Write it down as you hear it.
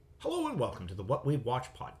Hello and welcome to the What We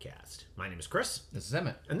Watch podcast. My name is Chris. This is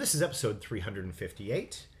Emmett. And this is episode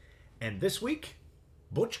 358. And this week,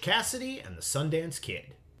 Butch Cassidy and the Sundance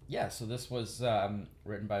Kid. Yeah, so this was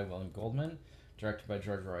written by William Goldman, directed by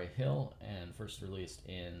George Roy Hill, and first released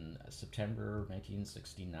in September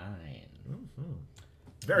 1969. Mm-hmm.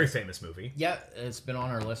 Very famous movie. Yeah, it's been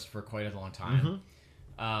on our list for quite a long time.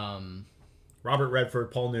 Mm-hmm. Robert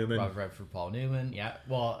Redford, Paul Newman. Yeah.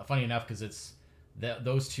 Well, funny enough, because it's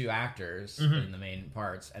those two actors Mm-hmm. in the main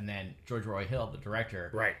parts, and then George Roy Hill, the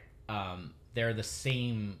director. Right. They're the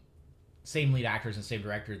same lead actors and same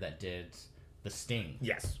director that did The Sting.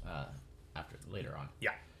 Yes. Later on.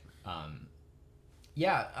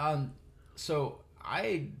 Yeah. So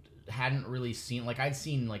I hadn't really seen, I'd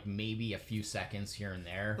seen maybe a few seconds here and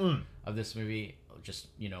there of this movie, just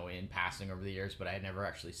in passing over the years, but I had never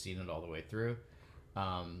actually seen it all the way through.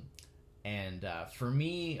 And for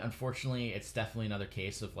me, unfortunately, it's definitely another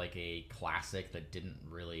case of a classic that didn't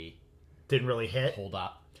really hit, hold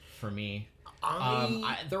up for me.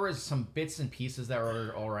 There was some bits and pieces that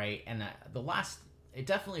were all right, and it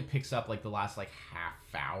definitely picks up the last half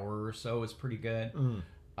hour or so is pretty good.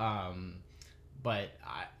 But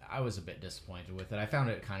I was a bit disappointed with it. I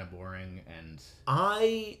found it kind of boring, and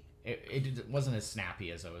it wasn't as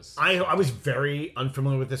snappy as I was. I was very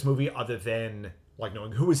unfamiliar with this movie, other than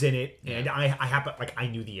knowing who was in it, and I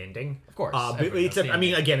knew the ending. Of course, but it's a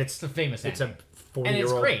famous. It's ending. a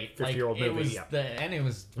 40-year-old, great. 50-year-old movie. It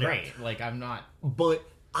was great. Yeah. I'm not. But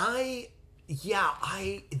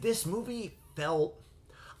this movie felt.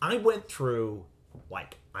 I went through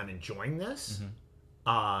I'm enjoying this.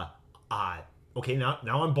 Mm-hmm. Okay, now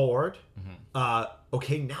I'm bored. Mm-hmm.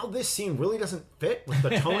 Okay, now this scene really doesn't fit with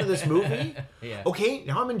the tone of this movie. Yeah. Okay,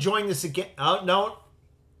 now I'm enjoying this again. No.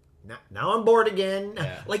 Now I'm bored again.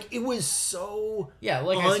 Yeah. It was so. Yeah,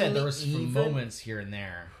 I said, there was some moments here and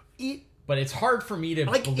there. But it's hard for me to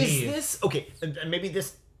believe. Is this okay? And maybe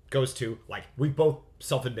this goes to we both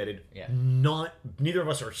self-admitted. Yeah. Neither of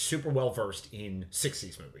us are super well versed in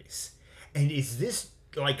 '60s movies, and is this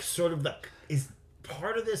sort of is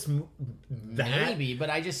part of this maybe?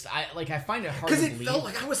 But I find it hard to believe because it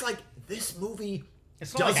felt I was this movie.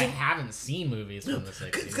 It's not I haven't seen movies from the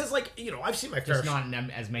 60s. Because, I've seen my fair share. Just not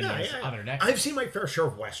as many as other decades. I've seen my fair share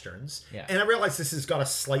of Westerns. Yeah. And I realize this has got a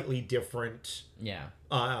slightly different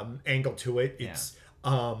angle to it. It's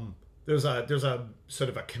there's a sort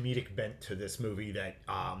of a comedic bent to this movie that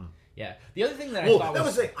yeah. The other thing that I thought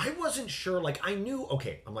was I wasn't sure. I knew.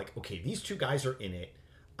 Okay, I'm okay. These two guys are in it.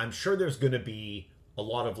 I'm sure there's going to be a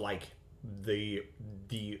lot of the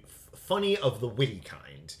funny of the witty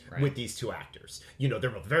kind with these two actors. They're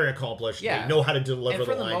both very accomplished. Yeah. They know how to deliver and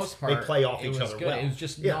for the lines. Most part, they play off each other good. well. It was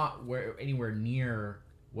just not anywhere near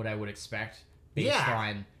what I would expect based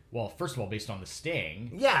on. Well, first of all, based on The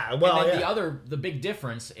Sting. Yeah, well, and then the big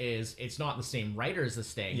difference is it's not the same writer as The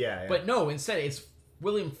Sting. Yeah. But no, instead it's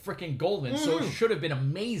William frickin' Goldman, so it should have been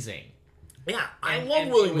amazing. Yeah, I love William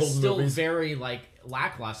Goldman. It was still movies. Very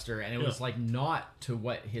lackluster, and it was not to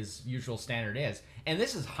what his usual standard is. And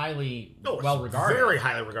this is highly well regarded, very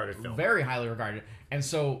highly regarded film, very highly regarded. And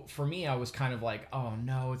so for me, I was kind of oh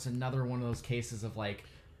no, it's another one of those cases of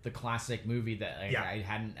the classic movie that I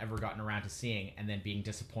hadn't ever gotten around to seeing, and then being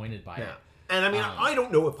disappointed by it. And I mean, I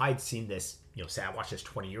don't know if I'd seen this. Say I watched this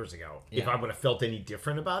 20 years ago, if I would have felt any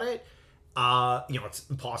different about it. It's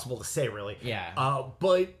impossible to say, really. Yeah.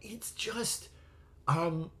 But it's just,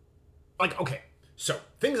 okay. So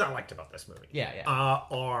things I liked about this movie,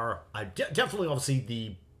 are definitely obviously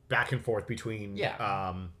the back and forth between,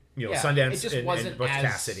 Sundance and Butch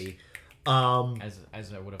Cassidy.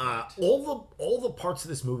 As I would have liked. All the parts of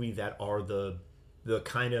this movie that are the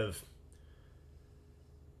kind of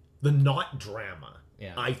the not drama,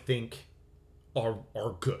 I think are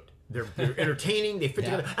good. They're entertaining. They fit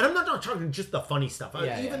together, and I'm not talking just the funny stuff.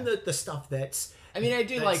 Even the stuff that's. I mean, I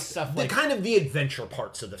do like stuff the kind of the adventure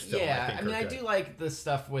parts of the film. Yeah, I do like the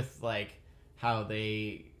stuff with how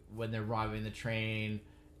when they're robbing the train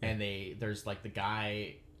and there's the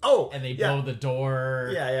guy. Oh, and they blow the door.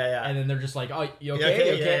 Yeah. And then they're just oh, you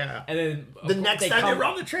okay? Yeah. And then the next time they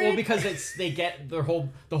rob the train. Well, because they get the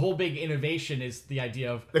whole big innovation is the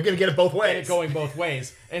idea of they're gonna get it both ways, going both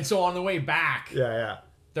ways. And so on the way back, they're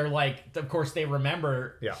of course they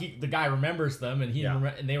remember. Yeah. The guy remembers them, and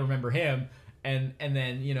and they remember him, and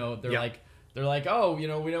then they're oh,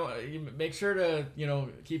 we don't. You make sure to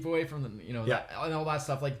keep away from them. That, and all that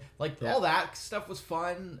stuff. All that stuff was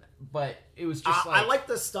fun, but it was just I like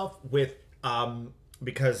the stuff with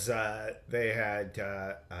because they had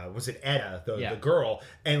was it Etta the girl,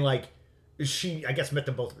 and she I guess met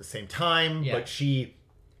them both at the same time, but she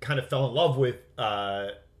kind of fell in love with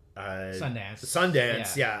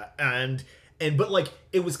Sundance, yeah. And but like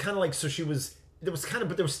it was kind of like, so she was, there was kind of,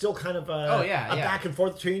 but there was still kind of a back and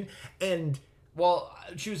forth between, and well,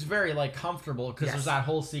 she was very like comfortable because there's that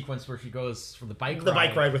whole sequence where she goes for the bike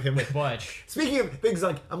ride with him, with Butch. Speaking of things,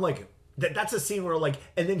 like I'm like that's a scene where like,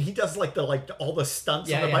 and then he does like all the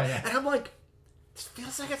stunts on the bike, and I'm like, this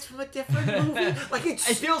feels like it's from a different movie. Like it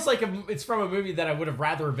feels like it's from a movie that I would have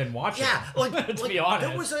rather been watching. Yeah, like to be honest,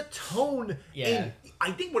 there was a tone. Yeah, and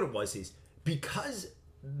I think what it was is because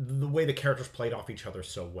the way the characters played off each other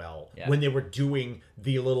so well when they were doing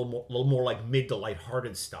the little more like mid to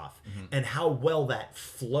lighthearted stuff, and how well that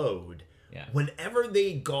flowed. Yeah. Whenever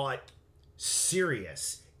they got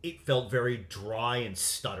serious, it felt very dry and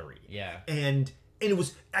stuttery. Yeah. And it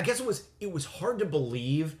was, I guess it was hard to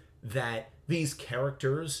believe that these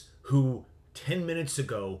characters who 10 minutes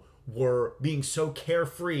ago were being so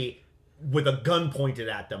carefree with a gun pointed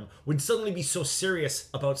at them would suddenly be so serious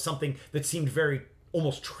about something that seemed very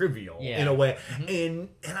almost trivial in a way. And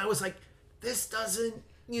I was like, this doesn't,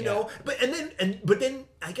 you know, but then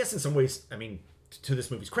I guess in some ways, I mean, to this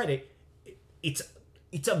movie's credit,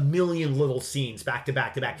 it's a million little scenes back to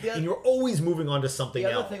back to back, and you're always moving on to something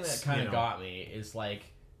else. The other thing that kind of got me is like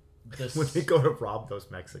this, when they go to rob those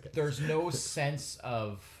Mexicans. There's no sense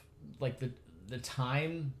of like the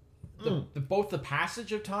time, both the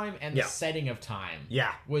passage of time and the setting of time.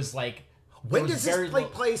 Yeah, was like, when does this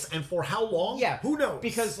take place and for how long? Yeah, who knows?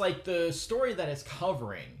 Because like the story that it's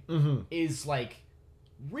covering is like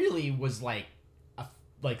really was like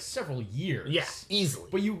several years. Yeah, easily.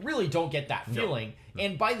 But you really don't get that feeling. No.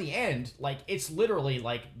 And by the end, like it's literally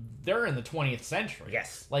like they're in the 20th century.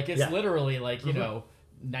 Yes. Like it's literally like, you know,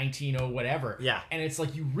 19 whatever. Yeah. And it's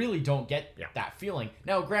like you really don't get that feeling.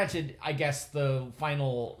 Now, granted, I guess the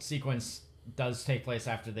final sequence does take place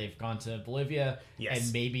after they've gone to Bolivia. Yes.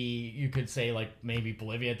 And maybe you could say like maybe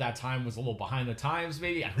Bolivia at that time was a little behind the times,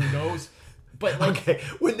 maybe. Who knows? But like, okay,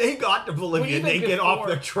 when they got to Bolivia and they get off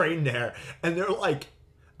the train there and they're like,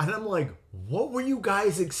 and I'm like, what were you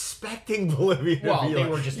guys expecting Bolivia to be like? Well, they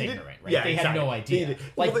were just ignorant, right? Yeah, they had no idea.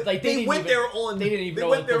 They went there on... They didn't even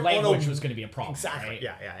know that the language was going to be a problem. Exactly, right?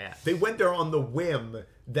 Yeah. They went there on the whim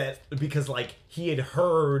that... Because, like, he had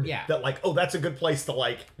heard that, like, oh, that's a good place to,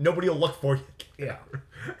 like, nobody will look for you. Yeah.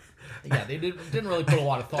 Yeah, they didn't really put a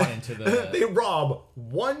lot of thought into the... They rob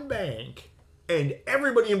one bank, and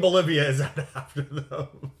everybody in Bolivia is out after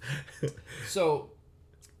them. So...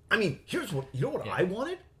 I mean, here's what... You know what I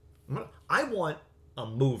wanted? I want a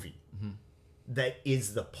movie that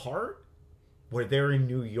is the part where they're in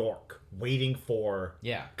New York waiting for...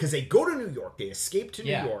 Yeah. Because they go to New York. They escape to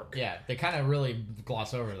New York. Yeah. They kind of really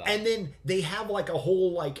gloss over that. And then they have like a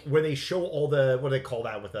whole like... Where they show all the... What do they call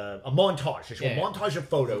that? With a montage. They show a montage of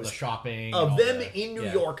photos. The shopping. Of them in New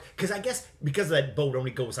York. Because I guess because that boat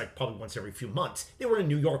only goes like probably once every few months. They were in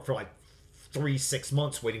New York for like 3-6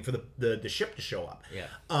 months waiting for the ship to show up. Yeah.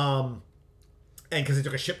 And because they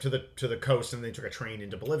took a ship to the coast and they took a train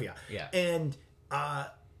into Bolivia. Yeah. And I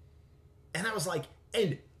was like,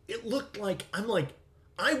 and it looked like, I'm like,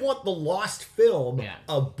 I want the lost film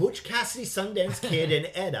of Butch Cassidy, Sundance Kid,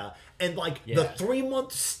 and Etta, and like the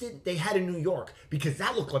 3-month stint they had in New York, because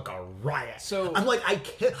that looked like a riot. So I'm like,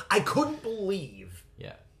 I couldn't believe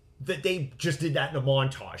that they just did that in a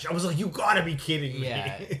montage. I was like, you gotta be kidding me.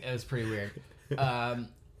 Yeah, it was pretty weird.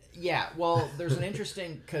 Yeah, well, there's an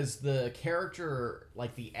interesting... Because the character,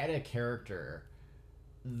 like the Etta character,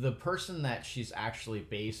 the person that she's actually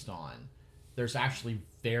based on, there's actually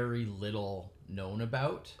very little known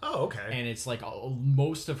about. Oh, okay. And it's like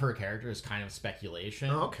most of her character is kind of speculation.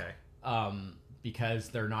 Oh, okay. Because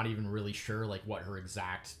they're not even really sure like what her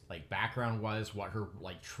exact like background was, what her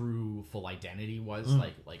like true full identity was,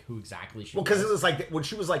 like who exactly she was. Well, because it was like when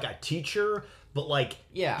she was like a teacher, but like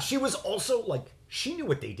she was also like she knew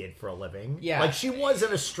what they did for a living. Yeah, like she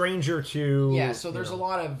wasn't a stranger to. Yeah, so there's a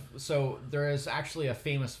lot of there is actually a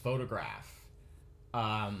famous photograph,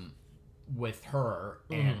 with her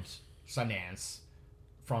and Sundance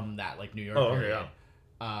from that like New York period.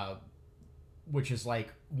 Yeah. Which is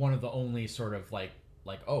like one of the only sort of like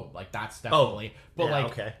that's definitely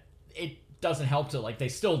it doesn't help to like they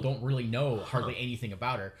still don't really know hardly anything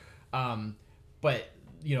about her, but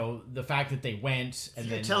you know the fact that they went and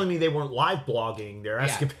you're then telling me they weren't live blogging their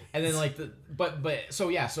escapades, and then like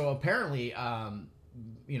so apparently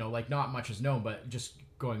you know like not much is known, but just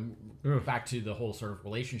going back to the whole sort of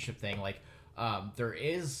relationship thing, like there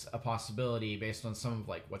is a possibility based on some of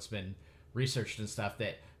like what's been researched and stuff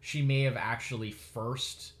that she may have actually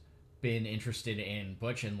first been interested in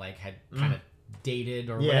Butch and like had kind of dated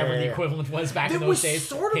or whatever the equivalent was back in those days.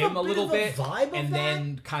 Sort of him a little bit, vibe of and that.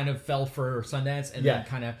 then kind of fell for Sundance, and then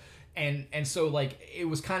kind of and so like it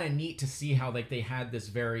was kind of neat to see how like they had this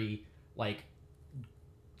very like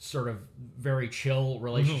sort of very chill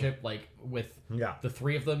relationship like with the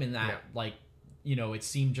three of them in that like you know it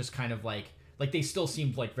seemed just kind of like they still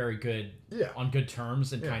seemed like very good on good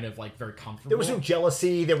terms and kind of like very comfortable. There was no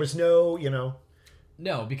jealousy. There was no, you know.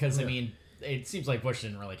 No, because I mean, it seems like Butch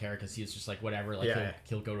didn't really care because he's just like whatever. Like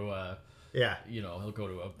he'll go to a you know, he'll go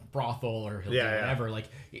to a brothel or he'll do whatever. Like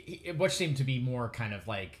Butch seemed to be more kind of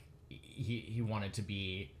like he wanted to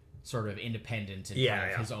be sort of independent and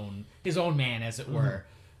kind of his own man, as it were.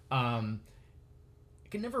 I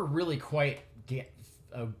could never really quite get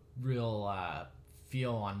a real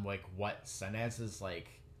feel on like what Sundance's like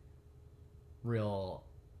real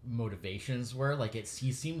motivations were. Like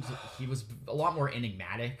he was a lot more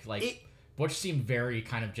enigmatic. Like Butch seemed very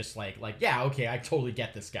kind of just like yeah, okay, I totally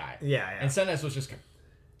get this guy. And Sundance was just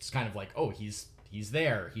kind of like, oh, he's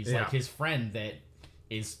there. He's like his friend that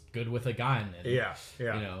is good with a gun. And, you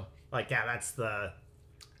know, like that's the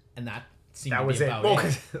and that seemed that to was be it. about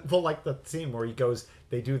it. Well, like the scene where he goes,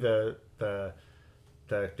 they do they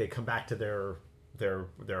come back to their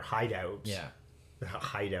hideout.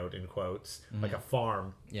 Hideout in quotes, like a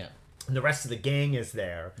farm. And the rest of the gang is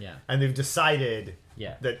there. And they've decided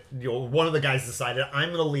that one of the guys decided, I'm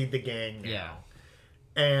going to lead the gang now.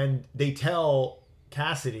 And they tell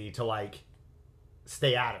Cassidy to like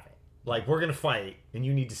stay out of it. Like, we're going to fight and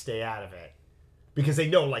you need to stay out of it. Because they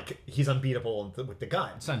know, like, he's unbeatable with the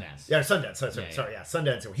gun. Sundance. Yeah, Sundance.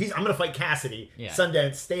 Sundance. I'm going to fight Cassidy.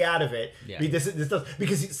 Sundance, stay out of it. Because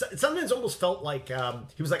Sundance almost felt like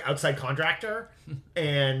he was, like, outside contractor.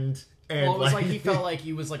 And well, it was like he felt like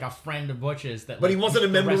he was, like, a friend of Butch's. That, like, but he wasn't a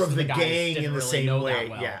member of the gang in the really same way.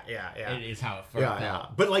 Well. Yeah. It is how it felt. Yeah.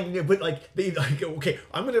 But they, like, okay,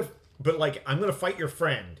 I'm going to fight your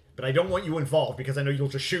friend. But I don't want you involved because I know you'll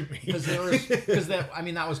just shoot me. Because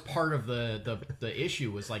that was part of the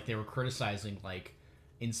issue was like they were criticizing like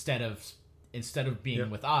instead of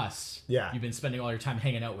being with us, you've been spending all your time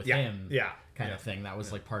hanging out with him, kind of thing. That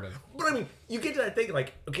was like part of. But I mean, you get to that thing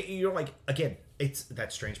like, okay, you're like, again, it's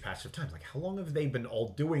that strange passage of time. Like, how long have they been all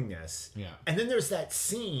doing this? And then there's that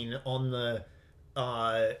scene on the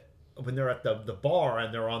when they're at the bar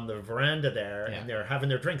and they're on the veranda there and they're having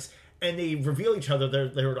their drinks. And they reveal each other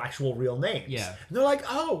their actual real names. And they're like,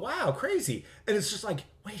 oh, wow, crazy. And it's just like,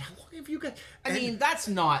 wait, how long have you got... I mean, that's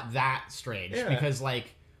not that strange. Because,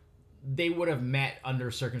 like, they would have met under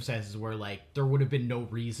circumstances where, like, there would have been no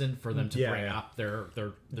reason for them to bring up their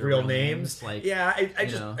real names. Like, I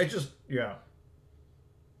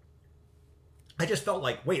just felt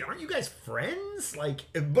like, wait, aren't you guys friends? Like,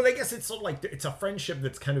 but I guess it's sort of like, it's a friendship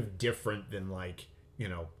that's kind of different than, like, you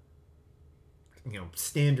know,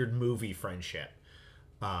 standard movie friendship.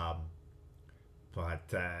 But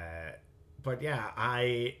yeah,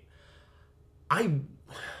 I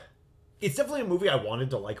it's definitely a movie I wanted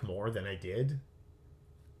to like more than I did.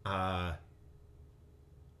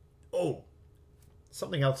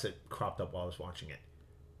 Something else that cropped up while I was watching it.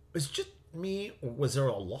 It was just me, or was there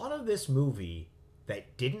a lot of this movie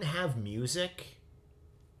that didn't have music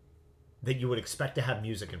that you would expect to have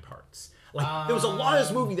music in parts? Like, there was a lot of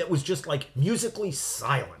this movie that was just, like, musically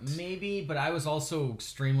silent. Maybe, but I was also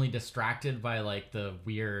extremely distracted by, like, the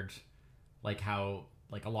weird, like, how,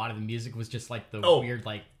 like, a lot of the music was just, like, the weird,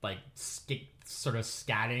 like sort of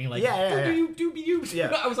scatting, like,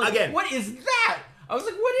 I was like, again, what is that? I was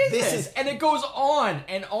like, what is this? And it goes on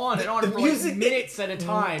and on and on for like minutes at a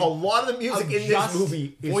time. A lot of the music in this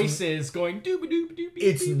movie is voices going dooba-dooba-dooba.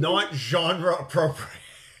 It's not genre appropriate.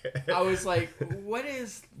 I was like, what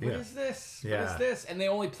is this? What is this? And they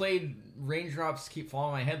only played Raindrops Keep Falling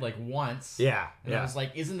on My Head like once. And I was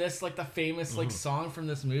like, isn't this like the famous like song from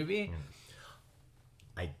this movie?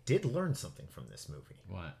 I did learn something from this movie.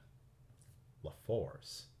 What?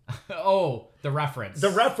 LaFours. The reference. The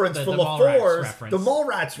reference for LaFours. The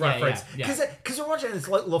Mallrats reference. Because we're watching it, it's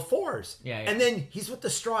like LaFours. And then he's with the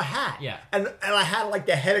straw hat. And I had like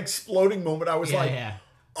the head exploding moment. I was like...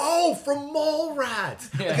 Oh, from Mallrats!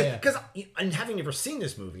 Because and having never seen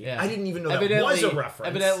this movie, I didn't even know that was a reference.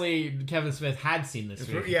 Evidently, Kevin Smith had seen this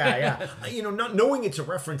movie. Not knowing it's a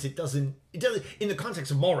reference, it doesn't. In the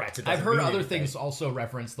context of Mallrats, it doesn't. I've heard mean other anything. things also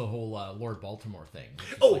reference the whole Lord Baltimore thing.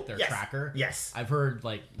 Like their tracker. Yes, I've heard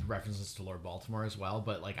like references to Lord Baltimore as well,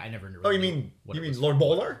 but like I never knew. You mean Lord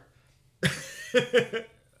Bowler? Kind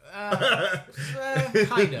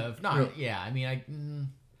of. Not. Yeah. I mean,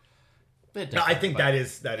 No, I think that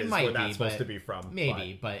is where that's supposed to be from.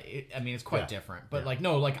 Maybe, but it's quite different. But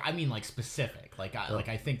specific.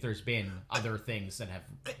 I think there's been other things that have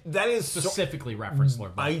specifically referenced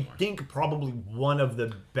Lord Voldemort. I think probably one of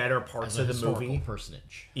the better parts of the movie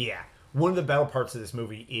personage. Yeah, one of the better parts of this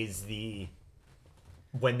movie is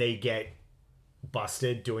when they get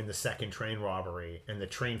busted doing the second train robbery and the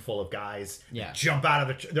train full of guys jump out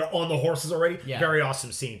of they're on the horses already. Yeah. Very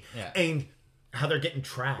awesome scene. Yeah. And how they're getting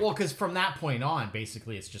tracked. Well, because from that point on,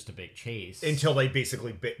 basically, it's just a big chase until they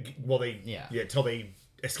basically until they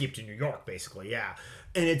escape to New York, basically. Yeah,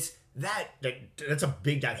 and it's that's a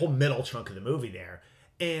big that whole middle chunk of the movie there,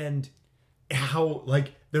 and how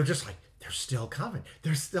they're just they're still coming,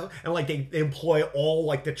 they're still and they employ all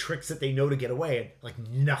the tricks that they know to get away,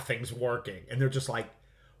 and nothing's working, and they're just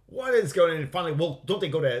what is going on? And finally, don't they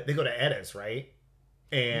go to Edda's, right?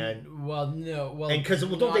 And because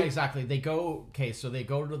don't they exactly they go so they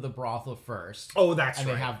go to the brothel first. Oh, that's and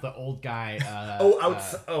right. they have the old guy.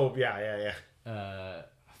 Yeah. I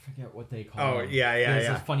forget what they call. Oh, him. Yeah. It's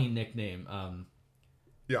a funny nickname.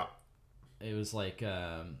 Yeah. It was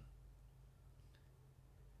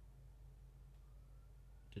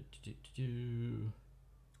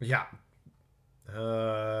Yeah.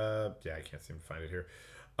 I can't seem to find it here.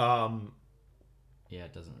 Yeah,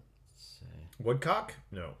 it doesn't say. Woodcock?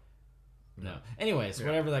 No. Anyways,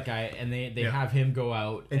 whatever that guy, and they have him go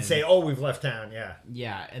out and say, "Oh, we've left town." Yeah.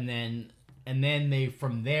 Yeah, and then they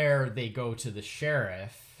from there they go to the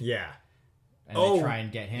sheriff. Yeah. And they try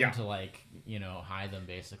and get him to hide them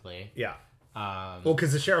basically. Yeah. Well,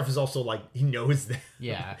 because the sheriff is also he knows that.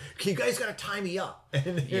 Yeah. You guys gotta tie me up.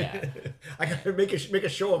 Yeah. I gotta make a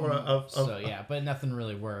show of. So yeah, but nothing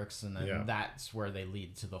really works, and then that's where they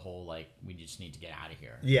lead to the whole we just need to get out of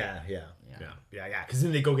here. Yeah. Because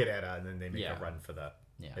then they go get Edda, and then they make a run for the.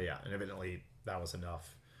 Yeah. And evidently that was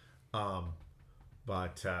enough.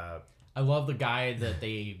 But. I love the guy that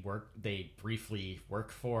they briefly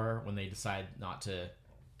work for when they decide not to.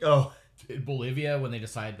 Oh. In Bolivia, when they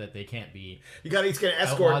decide that they can't be, he's gonna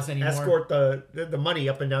escort the money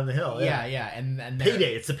up and down the hill. Yeah, and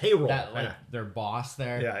payday. It's the payroll. Their boss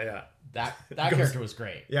there. Yeah. That character was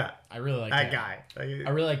great. Yeah, I really like that guy. I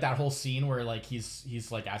really like that whole scene where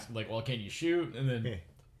he's asking well, can you shoot? And then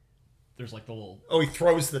there's the little he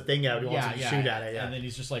throws the thing out. He wants to shoot at it. Yeah, and then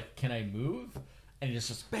he's just can I move? And he's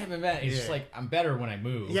just bam, bam, bam. He's just I'm better when I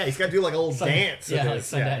move. Yeah, he's got to do a little dance. Yeah,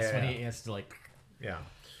 Sundance when he has to Yeah.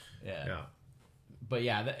 But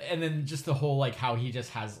and then just the whole how he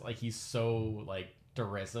just has he's so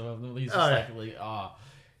derisive of them. He's just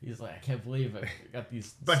he's I can't believe I got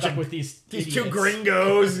these stuck with these two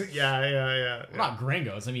gringos. Yeah. Not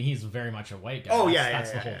gringos. I mean, he's very much a white guy. Oh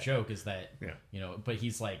that's the whole joke is that but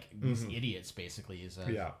he's these idiots basically. He's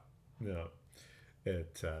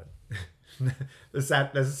It there's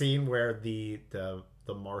that scene where the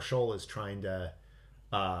marshal is trying to.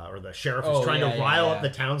 Or the sheriff is trying to rile up the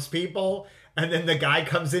townspeople, and then the guy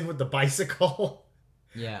comes in with the bicycle.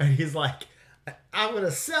 Yeah. And he's like, "I'm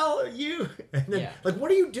gonna sell you." And then,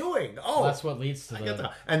 what are you doing? Oh, well, that's what leads to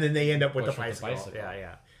and then they end up with the bicycle.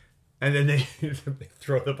 Yeah. And then they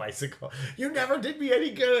throw the bicycle. You never did me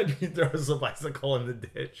any good. He throws the bicycle in the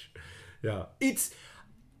ditch. Yeah.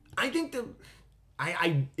 I think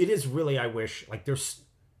it is really. I wish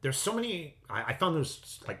there's so many. I found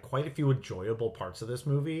there's quite a few enjoyable parts of this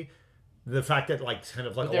movie. The fact that kind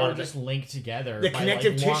of but they were just linked together. The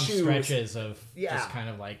connective long tissue stretches of just kind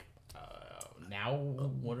of now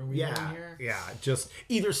what are we doing here? Yeah, just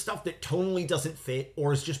either stuff that tonally doesn't fit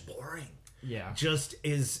or is just boring. Yeah, just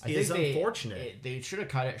is unfortunate. They should have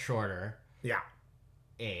cut it shorter. Yeah.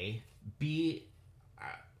 A, B.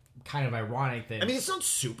 Kind of ironic that it's not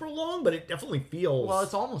super long, but it definitely feels. Well,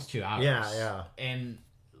 it's almost 2 hours. Yeah. And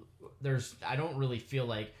I don't really feel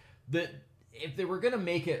that if they were going to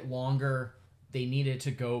make it longer, they needed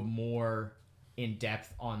to go more in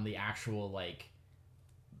depth on the actual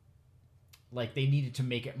they needed to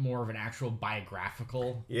make it more of an actual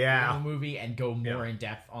biographical movie and go more in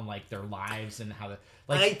depth on their lives and how the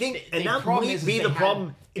I think and that might be the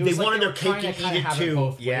problem. They wanted their cake and eat it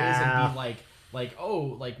too. Yeah. And be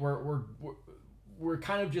we're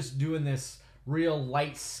kind of just doing this real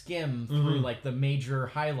light skim through the major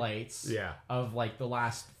highlights of the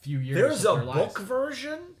last few years. There's a book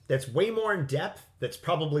version that's way more in depth. That's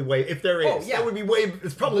probably way if there is. That would be way.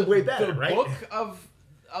 It's probably way better, right? The book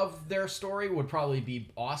of their story would probably be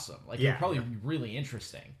awesome. It would probably be really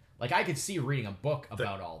interesting. I could see reading a book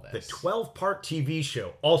about all this. The 12-part TV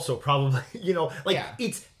show also probably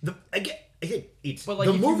it's the again. It's but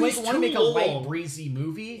the if movie's you want to make a light breezy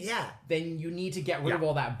movie, then you need to get rid of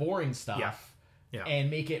all that boring stuff. and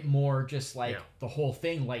make it more just like the whole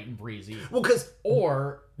thing light and breezy. Well, because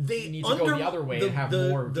or they need to go the other way and have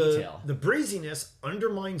more detail. The breeziness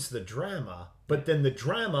undermines the drama, but then the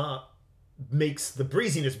drama makes the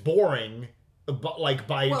breeziness boring. But like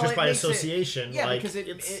by association, because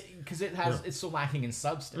it's so lacking in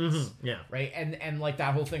substance, right, and like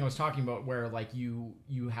that whole thing I was talking about, where like you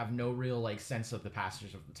have no real like sense of the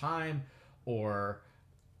passage of the time, or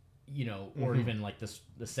or even like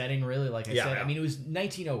the setting really. Like I said, I mean, it was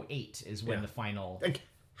 1908 is when the final. Like,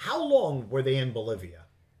 how long were they in Bolivia?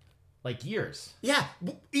 Like years. Yeah,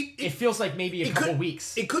 it feels like maybe a couple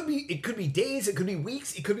weeks. It could be days. It could be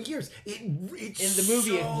weeks. It could be years. In the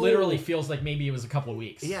movie, it literally feels like maybe it was a couple of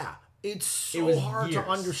weeks. Yeah, it was hard to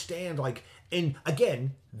understand. Like, and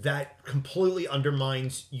again, that completely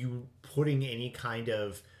undermines you putting any kind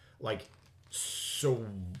of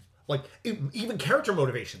even character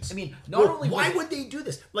motivations. I mean, why would they do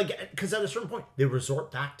this? Like, because at a certain point, they resort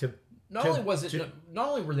back to. Not only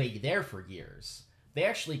were they there for years. They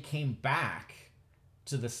actually came back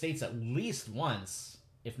to the States at least once,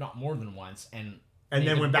 if not more than once, and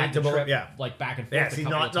then went back to Bolivia, like back and forth. Yeah, see,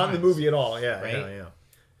 not in the movie at all. Yeah, right?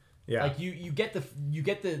 Yeah. Like you get the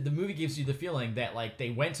movie gives you the feeling that like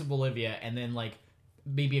they went to Bolivia and then like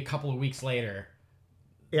maybe a couple of weeks later,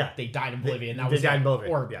 they died in Bolivia, and that was died in Bolivia,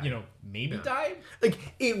 or maybe died. Like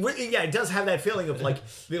it does have that feeling of like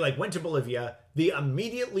they like went to Bolivia, they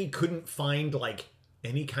immediately couldn't find like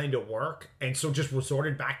any kind of work, and so just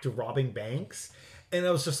resorted back to robbing banks. And I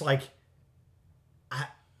was just like,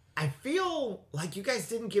 I feel like you guys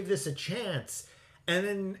didn't give this a chance.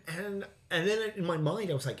 And then in my mind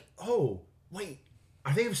I was like, oh wait,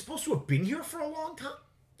 are they supposed to have been here for a long time?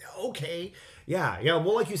 Okay, yeah.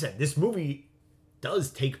 Well, like you said, this movie does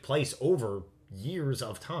take place over years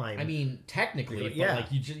of time. I mean, technically, but like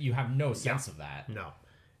you have no sense of that. No,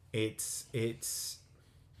 it's.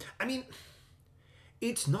 I mean.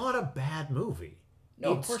 It's not a bad movie.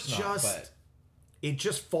 No, of course not. But it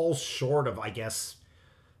just falls short of, I guess,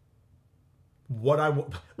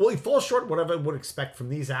 it falls short of what I would expect from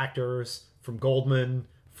these actors, from Goldman,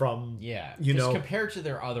 from compared to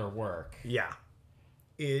their other work. Yeah,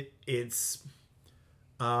 it's.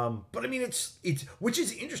 But I mean, it's which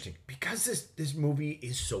is interesting because this movie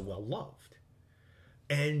is so well loved,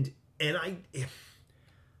 and I.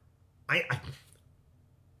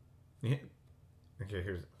 Okay,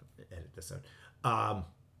 here's edit this out.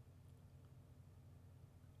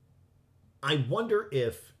 I wonder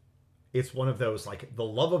if it's one of those like the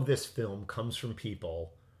love of this film comes from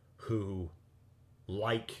people who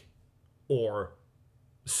like or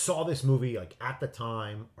saw this movie like at the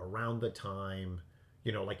time, around the time,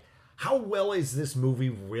 like how well is this movie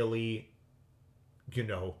really,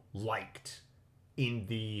 liked in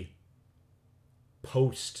the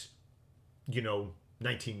post,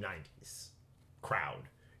 1990s crowd,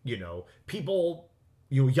 people,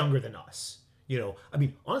 younger than us, I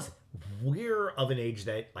mean, honestly, we're of an age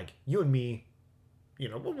that like you and me,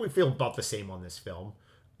 we feel about the same on this film.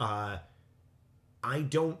 I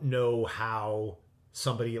don't know how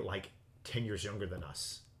somebody like 10 years younger than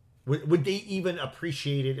us would they even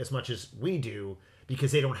appreciate it as much as we do,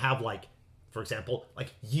 because they don't have like, for example,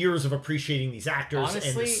 like years of appreciating these actors. Honestly,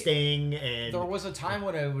 and the Sting. And there was a time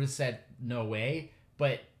when I would have said no way,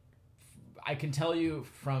 but I can tell you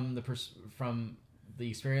from the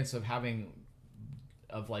experience of having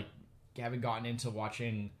gotten into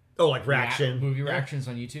watching movie reactions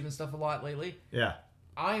on YouTube and stuff a lot lately. Yeah,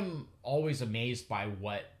 I'm always amazed by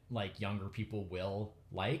what like younger people will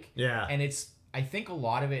like. Yeah, and I think a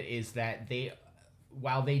lot of it is that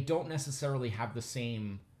while they don't necessarily have the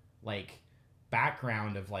same like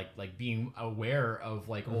background of like being aware of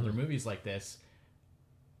like older movies like this,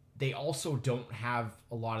 they also don't have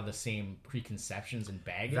a lot of the same preconceptions and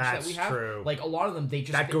baggage that we have. That's true. Like a lot of them, they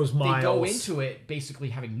go into it basically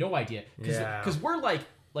having no idea, because we're like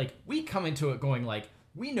we come into it going like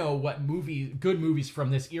we know what good movies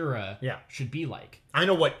from this era should be like. I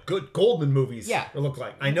know what good Goldman movies look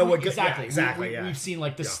like. I know what good, exactly. We've seen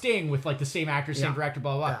like The Sting with like the same actor, same director,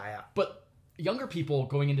 blah blah blah. Yeah. But younger people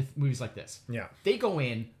going into movies like this, they go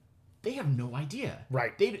in. They have no idea.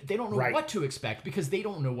 Right. They don't know what to expect, because they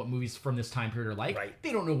don't know what movies from this time period are like. Right.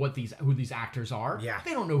 They don't know who these actors are. Yeah.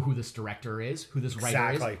 They don't know who this director is, who this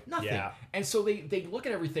writer is. Nothing. Yeah. And so they look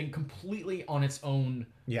at everything completely on its own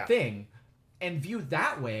thing, and viewed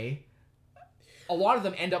that way, a lot of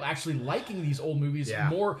them end up actually liking these old movies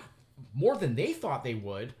more than they thought they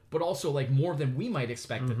would, but also like more than we might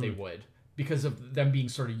expect that they would, because of them being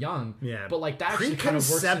sort of young. Yeah. But like that actually kind of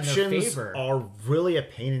works in their favor. Are really a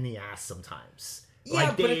pain in the ass sometimes.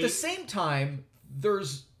 Yeah, but at the same time,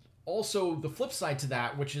 there's also the flip side to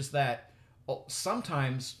that, which is that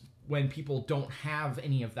sometimes when people don't have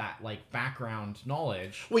any of that like background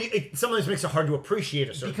knowledge, well, it sometimes makes it hard to appreciate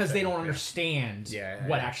a certain because thing. they don't understand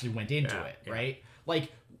what actually went into it, right?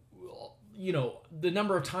 Like, you know, the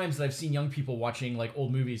number of times that I've seen young people watching like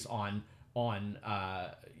old movies on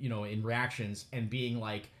you know, in reactions and being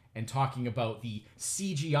like, and talking about the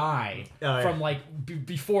CGI from like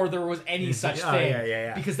before there was any such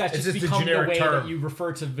thing, because that's just become the way that you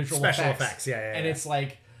refer to special effects. And it's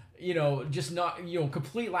like, you know, just not, you know,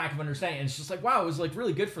 complete lack of understanding. And it's just like, wow, it was like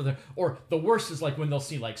really good for or the worst is like when they'll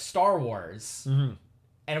see like Star Wars.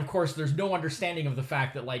 And of course, there's no understanding of the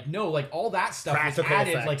fact that, like, no, like all that stuff was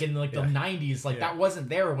added, like in like the '90s, like that wasn't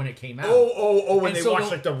there when it came out. When they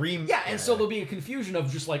watched like the remake. Yeah, and so there'll be a confusion of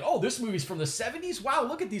just like, oh, this movie's from the '70s. Wow,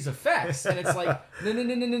 look at these effects, and it's like,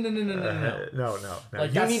 no.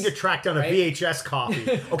 Like, you need to track down a VHS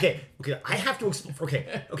copy. Okay, I have to explain.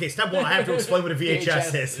 Okay. Step one, I have to explain what a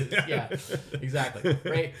VHS is. Yeah, exactly.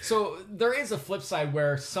 Right. So there is a flip side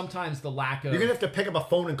where sometimes the lack of you're gonna have to pick up a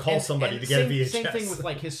phone and call somebody to get a VHS. Same thing with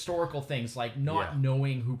like historical things, like not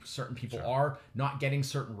knowing who certain people are, not getting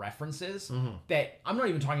certain references that I'm not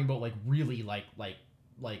even talking about like really like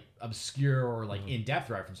obscure or like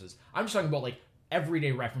in-depth references. I'm just talking about like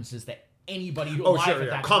everyday references that anybody who alive at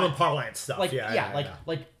that common time, parlance stuff.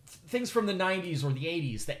 Like things from the 90s or the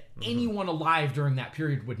 80s that anyone alive during that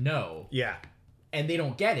period would know. Yeah. And they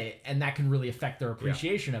don't get it, and that can really affect their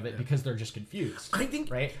appreciation of it because they're just confused. I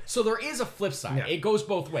think, right? So there is a flip side. Yeah. It goes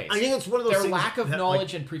both ways. I think it's one of those things. Their things lack of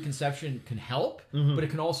knowledge and preconception can help, but it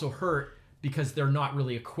can also hurt because they're not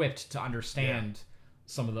really equipped to understand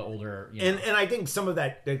some of the older. You know. And I think some of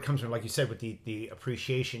that comes from, like you said, with the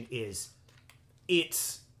appreciation is,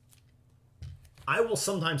 I will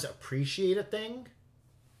sometimes appreciate a thing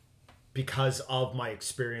because of my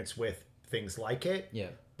experience with things like it. Yeah.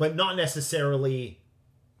 But not necessarily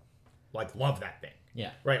like love that thing. Yeah.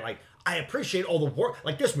 Right? Like, I appreciate all the work,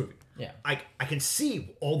 like this movie. Yeah. I can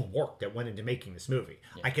see all the work that went into making this movie.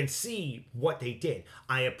 Yeah. I can see what they did.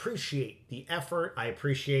 I appreciate the effort. I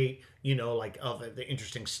appreciate, you know, like the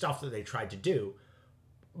interesting stuff that they tried to do.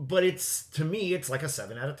 But to me, it's like a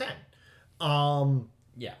 7 out of 10.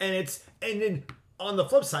 Yeah. And then on the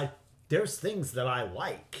flip side, there's things that I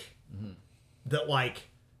like that, like,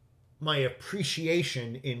 my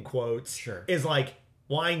appreciation in quotes is like,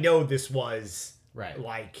 well, I know this was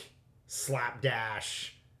like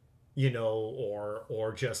slapdash, you know,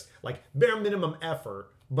 or just like bare minimum effort,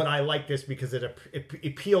 but I like this because it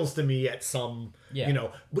appeals to me at some, you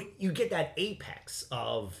know, but you get that apex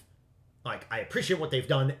of like, I appreciate what they've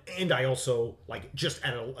done, and I also like just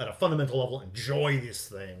at a fundamental level enjoy this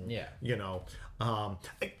thing. Yeah. You know,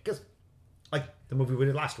 because like the movie we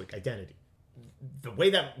did last week, Identity. The way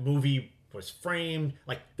that movie was framed,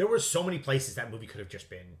 like there were so many places that movie could have just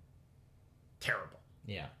been terrible.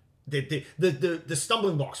 Yeah. The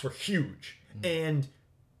stumbling blocks were huge, and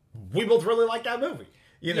we both really liked that movie.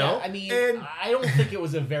 You know, I mean, I don't think it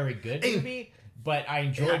was a very good movie, but I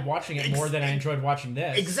enjoyed watching it more than I enjoyed watching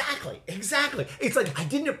this. Exactly. It's like I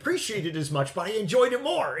didn't appreciate it as much, but I enjoyed it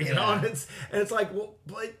more. You know, and it's like, well,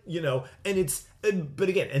 but you know,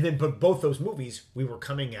 but both those movies we were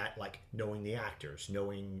coming at like knowing the actors,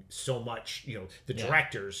 knowing so much, you know, the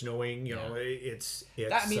directors, knowing, you know, it's.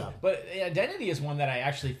 I mean, but Identity is one that I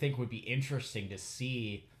actually think would be interesting to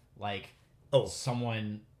see, like,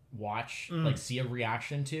 someone watch, like see a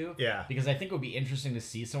reaction to, because I think it would be interesting to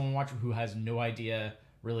see someone watch who has no idea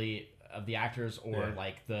really of the actors or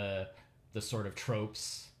like the sort of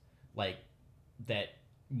tropes like that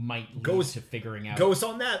might lead to figuring out. Goes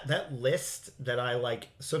on that list that I like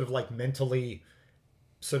sort of like mentally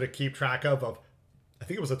sort of keep track of I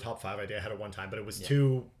think it was a top 5 idea I had at one time, but it was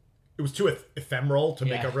too ephemeral to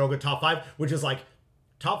make a real good top 5, which is like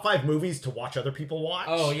top 5 movies to watch other people watch.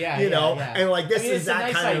 Oh yeah, you know, and like this is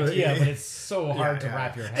that nice kind of idea, but it's so hard to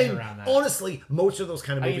wrap your head around that. Honestly, most of those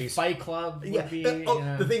kind of movies, Fight Club would be.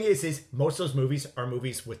 The thing is most of those movies are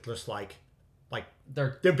movies with just like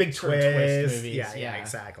they're big twist movies. Yeah,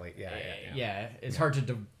 exactly. Yeah. It's hard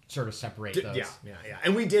to sort of separate those. Yeah.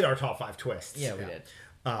 And we did our top 5 twists. Yeah, we did.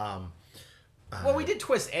 Well, we did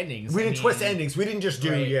twist endings. We did twist endings. We didn't just do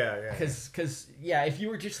because if you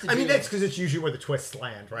were just to that's because it's usually where the twists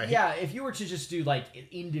land, right? Yeah, if you were to just do like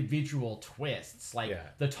individual twists, like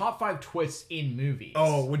the top 5 twists in movies.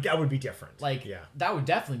 Oh, that would be different. Like that would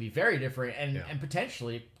definitely be very different, and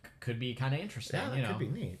potentially could be kind of interesting. Yeah, you know? Could be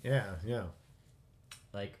neat. Yeah.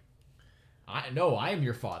 Like, I am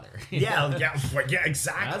your father. Yeah,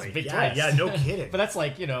 exactly. That's a big twist. Yeah, no kidding. But that's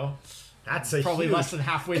like, you know. That's a probably huge, less than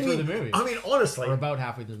halfway through the movie. I mean, honestly, or about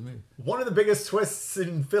halfway through the movie. One of the biggest twists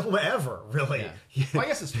in film ever, really. Yeah. Well, I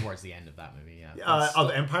guess it's towards the end of that movie. Yeah.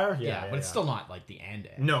 Of Empire. Yeah, but it's still not like the end.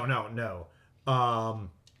 No.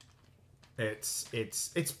 It's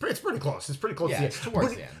pretty close. It's pretty close. Yeah, it's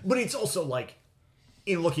towards the end. But it's also like,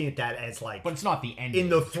 in looking at that as like, but it's not the end. In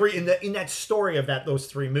that story of those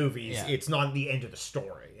three movies, it's not the end of the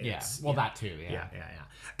story. That too. Yeah.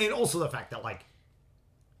 And also the fact that like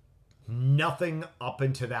nothing up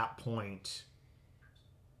until that point,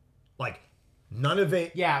 like none of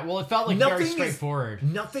it. Yeah, well, it felt like very straightforward.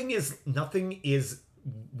 Nothing is.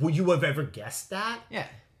 Would you have ever guessed that? Yeah.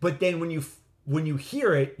 But then when you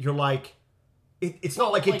hear it, you're like. It's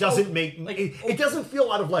not like it doesn't make it doesn't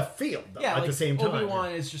feel out of left field though, at the same time.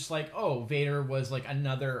 Obi-Wan is just like, Vader was like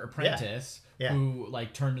another apprentice who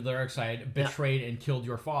like turned to the dark side, betrayed and killed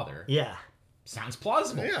your father. Yeah. Sounds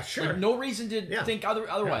plausible. Yeah, sure. Like, no reason to think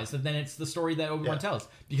otherwise. And then it's the story that Obi-Wan tells,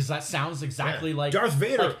 because that sounds exactly like Darth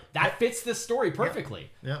Vader. Like, that fits this story perfectly.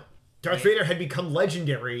 Yeah. Darth Vader had become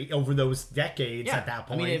legendary over those decades at that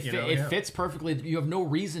point. I mean, it fits perfectly. You have no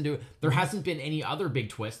reason to. There hasn't been any other big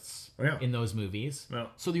twists in those movies,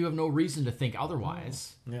 so you have no reason to think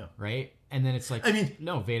otherwise. Yeah. Right. And then it's like,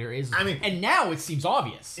 no, Vader is. And now it seems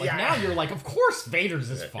obvious. Like now you're like, of course Vader's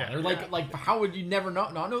his father. Like how would you never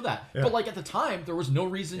not know that? Yeah. But like at the time, there was no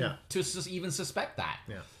reason to even suspect that.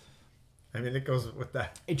 Yeah. I mean, it goes with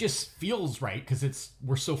that. It just feels right because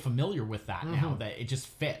we're so familiar with that now that it just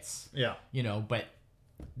fits. Yeah. But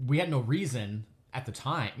we had no reason at the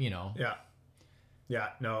time, Yeah. Yeah.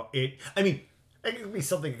 No. It could be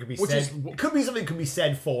something that could be said. It could be something that could be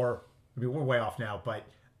said for. I mean, we're way off now, but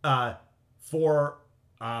for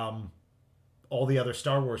all the other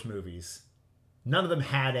Star Wars movies, none of them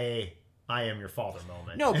had a "I am your father"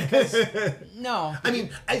 moment. No, because no. I mean,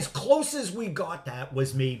 as close as we got, that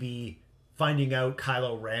was maybe finding out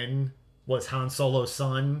Kylo Ren was Han Solo's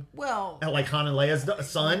son. Well, and like Han and Leia's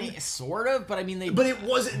son, sort of. But I mean, But it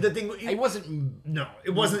wasn't the thing. It wasn't. No,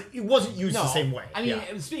 it wasn't. It wasn't used the same way. I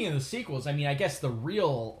mean, speaking of the sequels, I mean, I guess the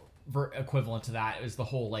real equivalent to that is the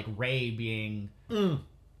whole like Rey being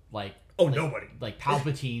like nobody like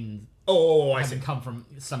Palpatine. I see. Come from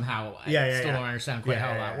somehow. I still don't understand quite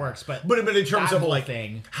how that works, but in terms of like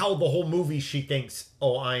thing, how the whole movie she thinks,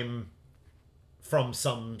 I'm from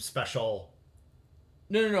some special.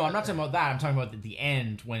 No, I'm not talking about that. I'm talking about the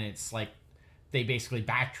end when it's like they basically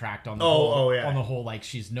backtracked on the on the whole like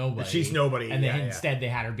she's nobody. And then instead they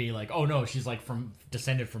had her be like, oh no, she's like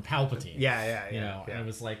descended from Palpatine. And it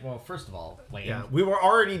was like, well, first of all, we were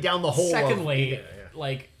already down the whole. Secondly,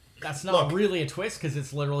 like that's not really a twist because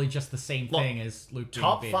it's literally just the same thing as Luke.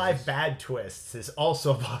 Top 5 bad twists is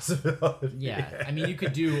also a possibility. Yeah, I mean you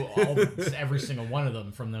could do every single one of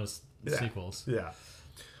them from those sequels. Yeah,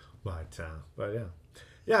 but yeah.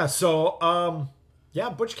 Yeah, so,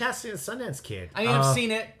 Butch Cassidy and the Sundance Kid. I mean, I've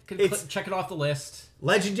seen it. Check it off the list.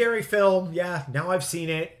 Legendary film. Yeah, now I've seen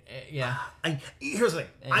it. Here's the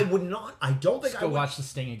thing. I don't think I would. Go watch The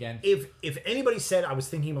Sting again. If anybody said I was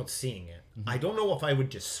thinking about seeing it, I don't know if I would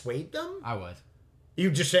dissuade them. I would.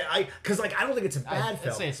 You just say, because I don't think it's a bad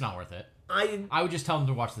film. I'd say it's not worth it. I would just tell them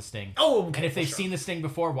to watch The Sting. Oh, okay. And if they've seen The Sting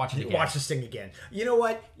before, watch it again. Watch The Sting again. You know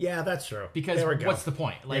what? Yeah, that's true. Because what's the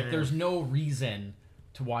point? Like, there's no reason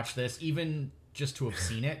to watch this, even just to have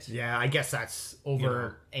seen it. Yeah, I guess that's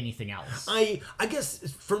over anything else. I guess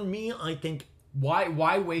for me, I think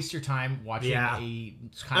why waste your time watching a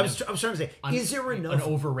kind of I was trying to say, is there enough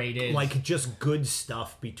an overrated like just good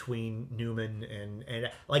stuff between Newman and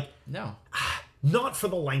like no. Not for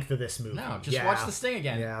the length of this movie. No, just watch The Sting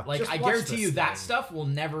again. Yeah, like I guarantee you that stuff will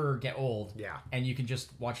never get old. Yeah, and you can just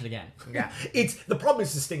watch it again. Yeah, the problem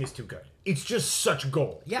is The Sting is too good. It's just such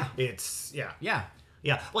gold. Yeah, it's yeah.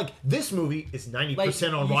 Yeah, like this movie is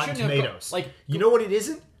 90% on Rotten Tomatoes. You know what it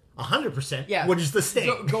isn't? 100%. Yeah, which is The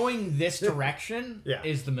Sting. Going this direction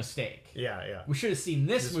is the mistake. Yeah. We should have seen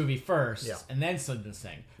this movie first and then seen The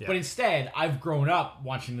Sting. Yeah. But instead, I've grown up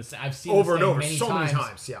watching this. I've seen over The Sting and over many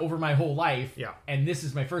times over my whole life. Yeah, and this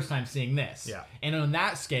is my first time seeing this. Yeah, and on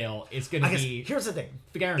that scale, it's going to be. Here's the thing: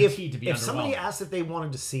 guaranteed to be. If somebody asked if they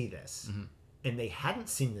wanted to see this and they hadn't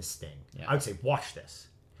seen The Sting, I would say watch this.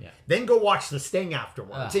 Yeah. Then go watch The Sting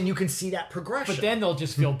afterwards, and you can see that progression. But then they'll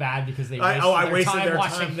just feel bad because they wasted their time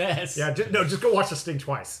watching this. Yeah, just go watch The Sting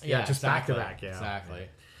twice. Yeah, just exactly. back to back. Yeah, exactly.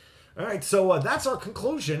 All right, so that's our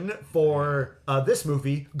conclusion for this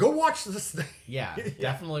movie. Go watch The Sting. Yeah,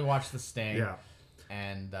 definitely watch The Sting. Yeah,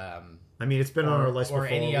 and I mean, it's been on our list before. Or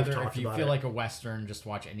any other. If you feel like a Western, just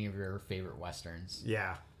watch any of your favorite Westerns.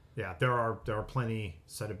 Yeah, there are plenty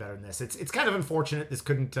said it better than this. It's kind of unfortunate this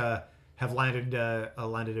couldn't have landed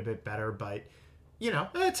a bit better, but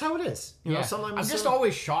that's how it is. You know, sometimes I'm just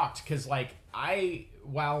always shocked because like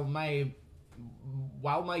while my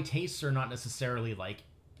tastes are not necessarily like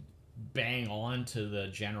bang on to the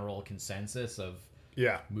general consensus of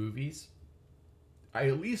movies, I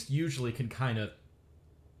at least usually can kind of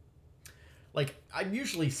like I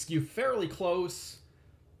usually skew fairly close,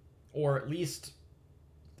 or at least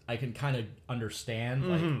I can kind of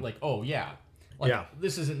understand like oh yeah, like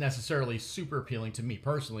this isn't necessarily super appealing to me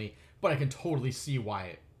personally, but I can totally see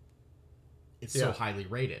why it's so highly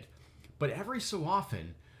rated. But every so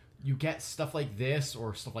often you get stuff like this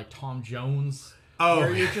or stuff like Tom Jones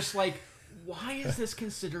where you're just like, why is this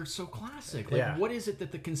considered so classic? Like what is it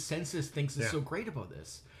that the consensus thinks is so great about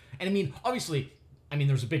this? And I mean, obviously,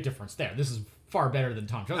 there's a big difference there. This is far better than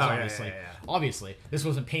Tom Jones, obviously. Obviously, this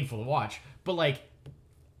wasn't painful to watch, but like,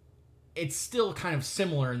 it's still kind of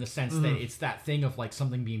similar in the sense that it's that thing of like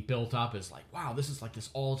something being built up as like, wow, this is like this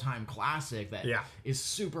all-time classic that is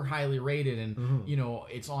super highly rated, and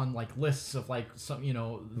it's on like lists of like some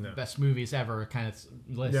best movies ever kind of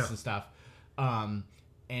lists and stuff. And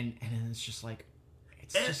it's just like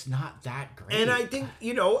it's just not that great. And I think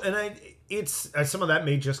it's some of that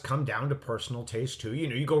may just come down to personal taste too.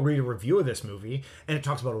 You go read a review of this movie and it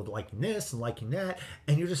talks about liking this and liking that,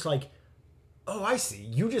 and you're just like, oh, I see.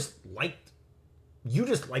 You just like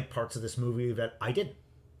parts of this movie that I didn't,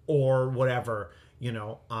 or whatever.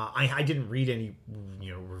 I didn't read any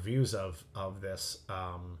reviews of this.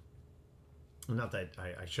 Not that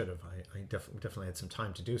I should have. I definitely had some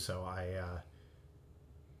time to do so.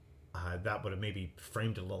 That would have maybe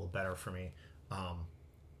framed it a little better for me.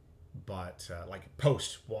 But like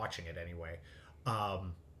post watching it anyway.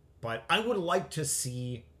 But I would like to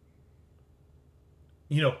see,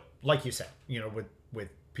 like you said, with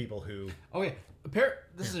people who... Oh, yeah.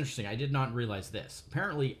 This is interesting. I did not realize this.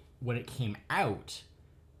 Apparently, when it came out,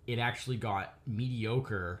 it actually got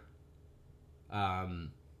mediocre to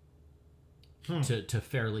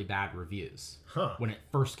fairly bad reviews when it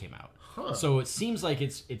first came out. So it seems like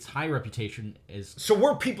its high reputation is... So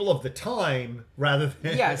we're people of the time rather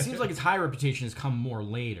than... Yeah, it seems like its high reputation has come more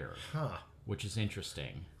later, which is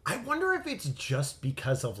interesting. I wonder if it's just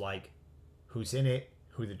because of, like, who's in it,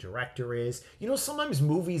 who the director is. Sometimes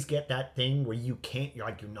movies get that thing where you're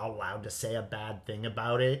not allowed to say a bad thing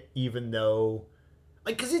about it, even though...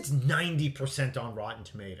 Like, because it's 90% on Rotten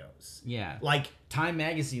Tomatoes. Yeah. Like... Time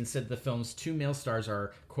magazine said the film's two male stars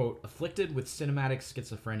are, quote, afflicted with cinematic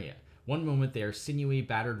schizophrenia. One moment they are sinewy,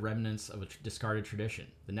 battered remnants of a discarded tradition.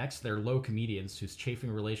 The next, they're low comedians whose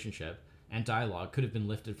chafing relationship and dialogue could have been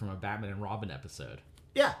lifted from a Batman and Robin episode.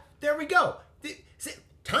 Yeah, there we go.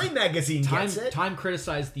 Time magazine gets it. Time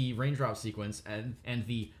criticized the raindrop sequence and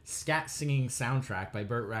the scat singing soundtrack by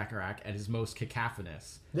Burt Bacharach at his most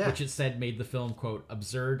cacophonous, which it said made the film, quote,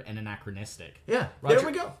 absurd and anachronistic. Yeah, there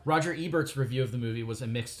we go. Roger Ebert's review of the movie was a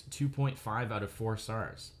mixed 2.5 out of 4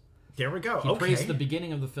 stars. There we go. He praised the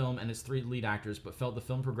beginning of the film and its 3 lead actors, but felt the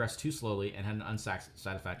film progressed too slowly and had an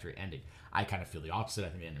unsatisfactory ending. I kind of feel the opposite. I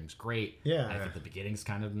think the ending's great. Yeah. I think the beginning's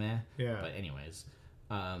kind of meh. Yeah. But anyways...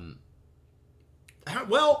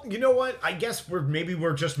 well, you know what? I guess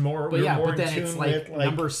we're just more. But more but then in tune it's like, with,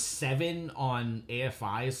 number 7 on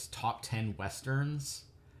AFI's top 10 westerns.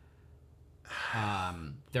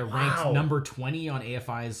 They're ranked number 20 on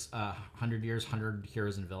AFI's 100 Years, 100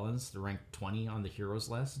 Heroes and Villains. They're ranked 20 on the heroes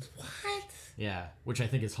list. What? Yeah, which I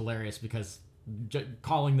think is hilarious because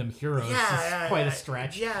calling them heroes is quite a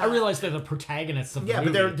stretch. Yeah. I realize they're the protagonists of the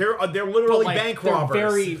movie. Yeah, but they're literally bank robbers.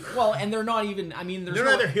 Very well, and they're not even. They're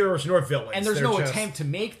neither heroes nor villains. And there's no attempt to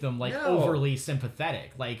make them overly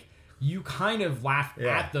sympathetic. Like you kind of laugh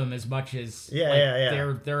at them as much as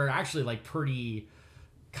they're actually like pretty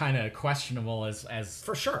kind of questionable as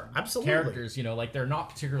for sure, absolutely characters. Like they're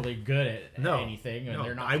not particularly good at anything, and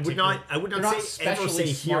they're not. I would not say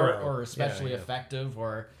especially smart hero or especially effective,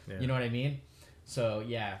 or you know what I mean. So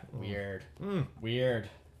weird. Weird.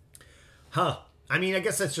 Huh. I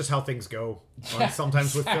guess that's just how things go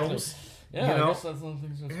sometimes with films. Yeah, I guess that's how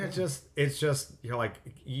things go. It's just you're like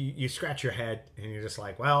you scratch your head and you're just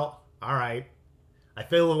like, well, all right. I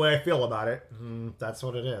feel the way I feel about it. That's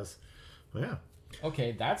what it is. Yeah.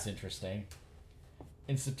 Okay, that's interesting.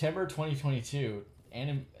 In September 2022,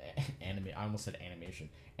 I almost said animation.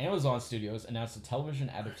 Amazon Studios announced a television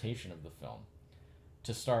adaptation of the film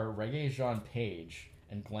to star Regé-Jean Page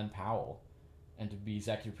and Glenn Powell, and to be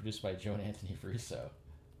executive produced by Joan Anthony Russo.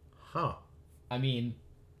 Huh.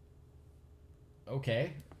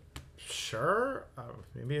 Okay. Sure.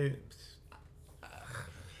 Maybe.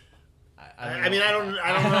 I mean, I don't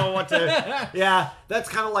know what to. Yeah, that's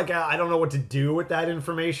kind of like I don't know what to do with that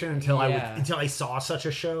information until I saw such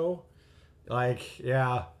a show. Like,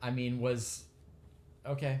 yeah. I mean,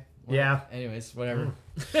 okay. Well, yeah. Anyways, whatever.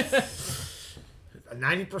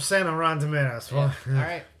 90% on Rotten Tomatoes. Yeah. All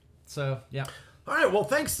right. So, yeah. All right. Well,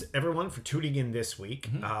 thanks everyone for tuning in this week.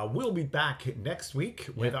 We'll be back next week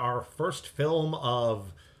with our first film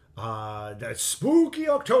of the spooky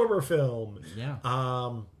October film. Yeah.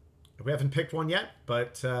 We haven't picked one yet,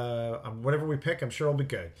 but whatever we pick, I'm sure it'll be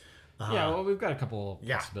good. Well, we've got a couple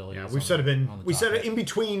possibilities. Yeah, we've sort of in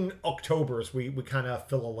between Octobers, we kind of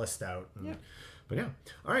fill a list out. But yeah.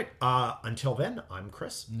 All right. Until then, I'm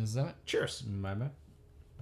Chris. Is that it? Cheers. Bye-bye.